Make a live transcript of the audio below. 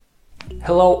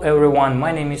Hello everyone,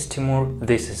 my name is Timur,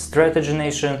 this is Strategy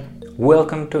Nation.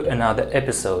 Welcome to another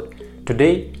episode.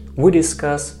 Today we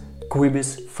discuss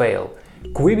Quibi's fail.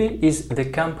 Quibi is the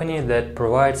company that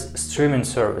provides streaming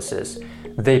services.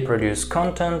 They produce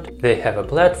content, they have a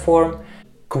platform.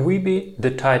 Quibi,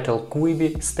 the title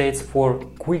Quibi stands for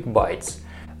Quick Bytes.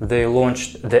 They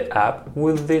launched the app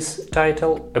with this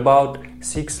title about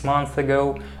 6 months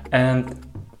ago, and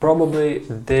probably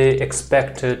they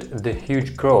expected the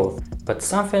huge growth, but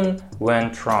something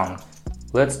went wrong.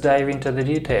 Let's dive into the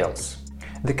details.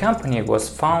 The company was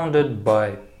founded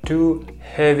by two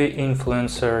heavy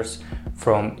influencers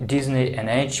from Disney and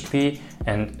HP,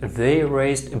 and they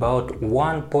raised about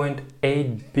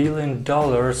 $1.8 billion,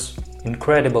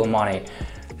 incredible money,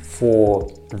 for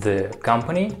the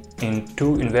company in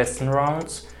 2 investing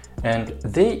rounds, and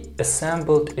they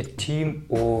assembled a team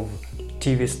of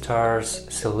TV stars,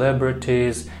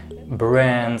 celebrities,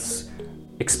 brands,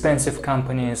 expensive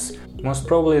companies. Most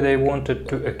probably they wanted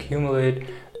to accumulate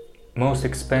most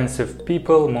expensive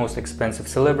people, most expensive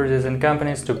celebrities and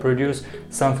companies to produce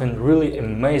something really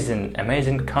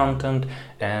amazing content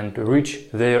and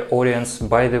reach their audience.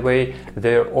 By the way,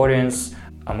 their audience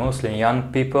are mostly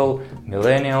young people,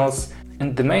 millennials,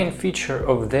 and the main feature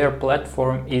of their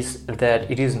platform is that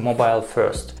it is mobile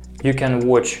first. You can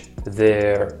watch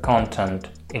their content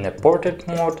in a portrait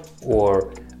mode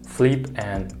or flip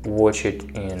and watch it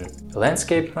in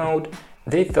landscape mode.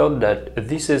 They thought that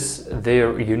this is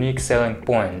their unique selling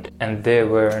point and they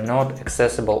were not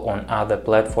accessible on other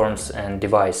platforms and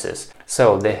devices.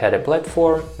 So they had a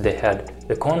platform, they had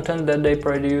the content that they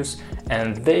produce,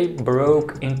 and they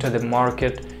broke into the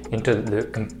market, into the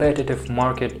competitive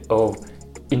market of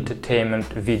entertainment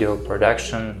video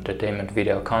production, entertainment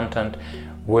video content,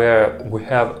 where we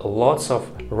have lots of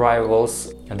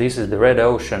rivals. This is the red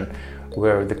ocean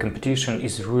where the competition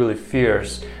is really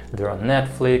fierce. There are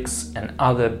Netflix and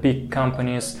other big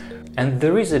companies, and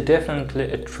there is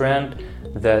definitely a trend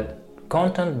that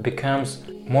content becomes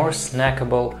more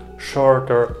snackable,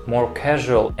 shorter, more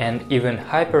casual, and even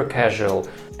hyper casual.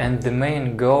 And the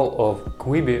main goal of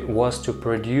Quibi was to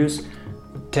produce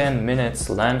 10 minutes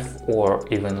length or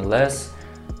even less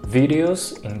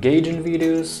videos, engaging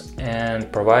videos,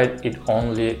 and provide it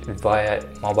only via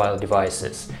mobile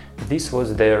devices. This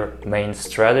was their main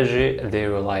strategy they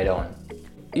relied on.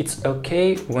 It's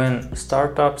okay when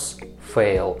startups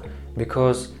fail,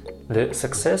 because the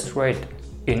success rate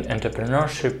in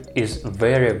entrepreneurship is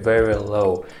very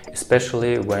low,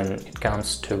 especially when it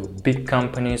comes to big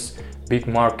companies, big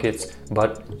markets.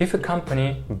 But if a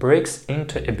company breaks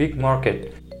into a big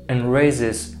market and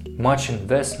raises much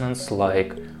investments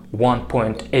like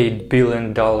 $1.8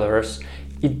 billion,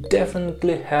 it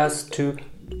definitely has to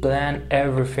plan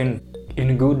everything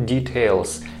in good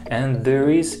details, and there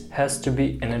has to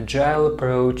be an agile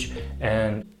approach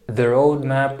and the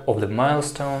roadmap of the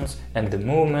milestones and the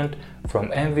movement from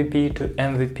MVP to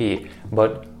MVP.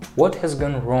 But what has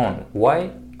gone wrong?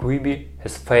 Why Quibi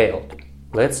has failed?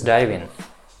 Let's dive in.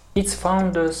 Its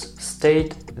founders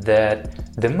state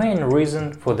that the main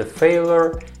reason for the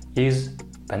failure is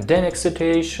pandemic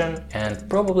situation, and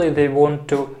probably they want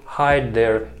to hide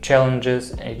their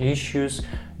challenges and issues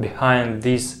behind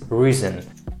this reason.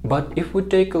 But if we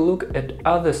take a look at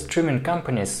other streaming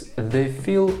companies, they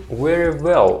feel very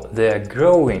well, they are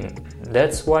growing.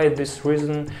 That's why this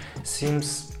reason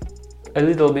seems a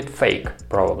little bit fake,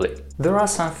 probably. There are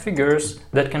some figures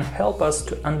that can help us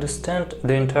to understand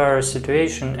the entire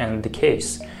situation and the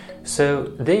case. So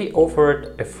they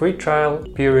offered a free trial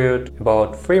period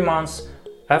about 3 months.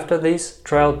 After this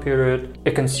trial period,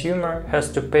 a consumer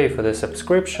has to pay for the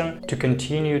subscription to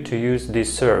continue to use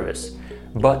this service.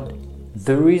 But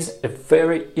there is a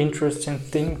very interesting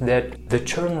thing, that the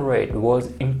churn rate was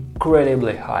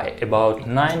incredibly high, about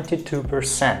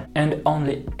 92%, and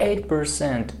only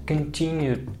 8%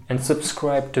 continued and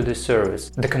subscribed to the service.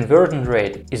 The conversion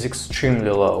rate is extremely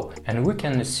low, and we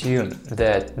can assume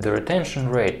that the retention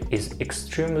rate is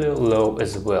extremely low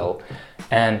as well.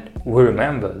 And we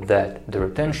remember that the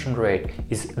retention rate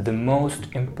is the most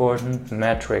important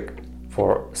metric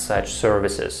for such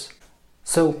services.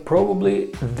 So probably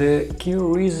the key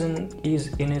reason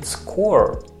is in its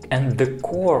core, and the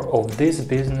core of this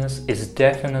business is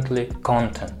definitely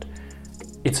content.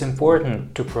 It's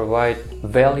important to provide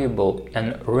valuable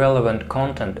and relevant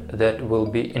content that will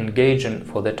be engaging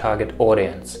for the target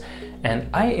audience. And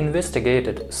I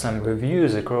investigated some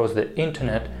reviews across the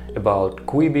internet about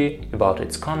Quibi, about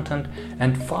its content,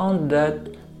 and found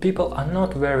that people are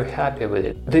not very happy with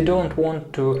it. They don't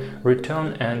want to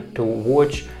return and to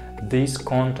watch this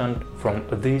content from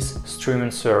this streaming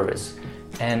service.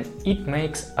 and it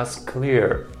makes us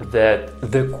clear that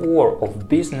the core of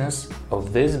this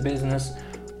business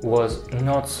was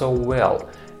not so well,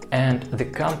 and the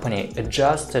company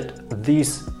adjusted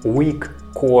this weak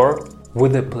core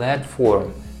with a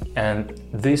platform, and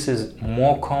this is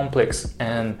more complex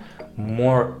and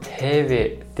more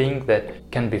heavy thing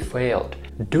that can be failed.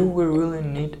 Do we really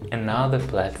need another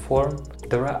platform?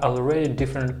 There are already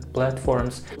different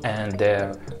platforms and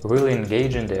they're really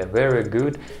engaging, they're very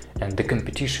good, and the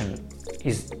competition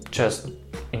is just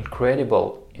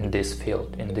incredible in this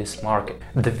field, in this market.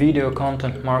 The video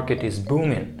content market is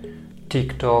booming.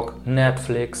 TikTok,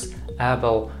 Netflix,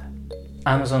 Apple,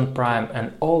 Amazon Prime,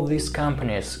 and all these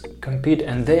companies compete,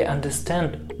 and they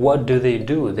understand what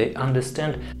do. They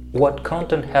understand what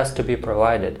content has to be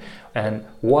provided and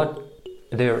what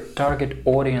their target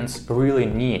audience really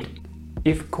need.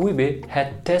 If Quibi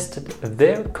had tested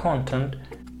their content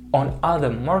on other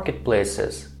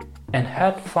marketplaces and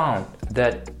had found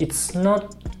that it's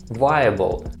not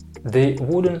viable, they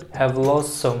wouldn't have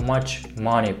lost so much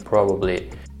money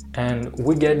probably. And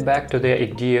we get back to the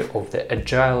idea of the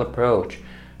agile approach.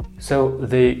 So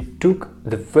they took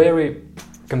the very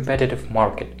competitive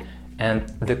market and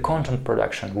the content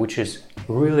production, which is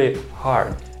really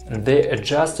hard, and they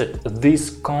adjusted this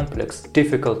complex,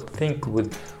 difficult thing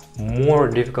with more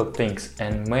difficult things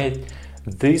and made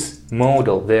this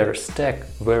model, their stack,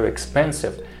 very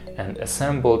expensive, and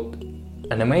assembled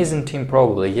an amazing team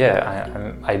probably.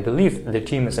 Yeah, I believe the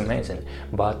team is amazing,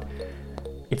 but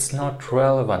it's not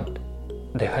relevant.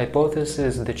 The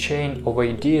hypothesis, the chain of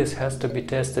ideas has to be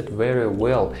tested very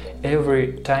well.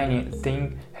 Every tiny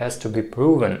thing has to be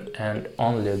proven, and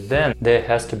only then there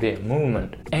has to be a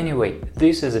movement. Anyway,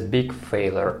 this is a big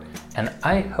failure, and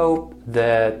I hope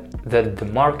that the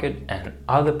market and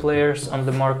other players on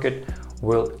the market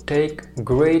will take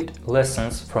great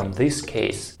lessons from this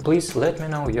case. Please let me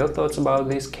know your thoughts about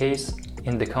this case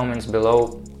in the comments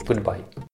below. Goodbye.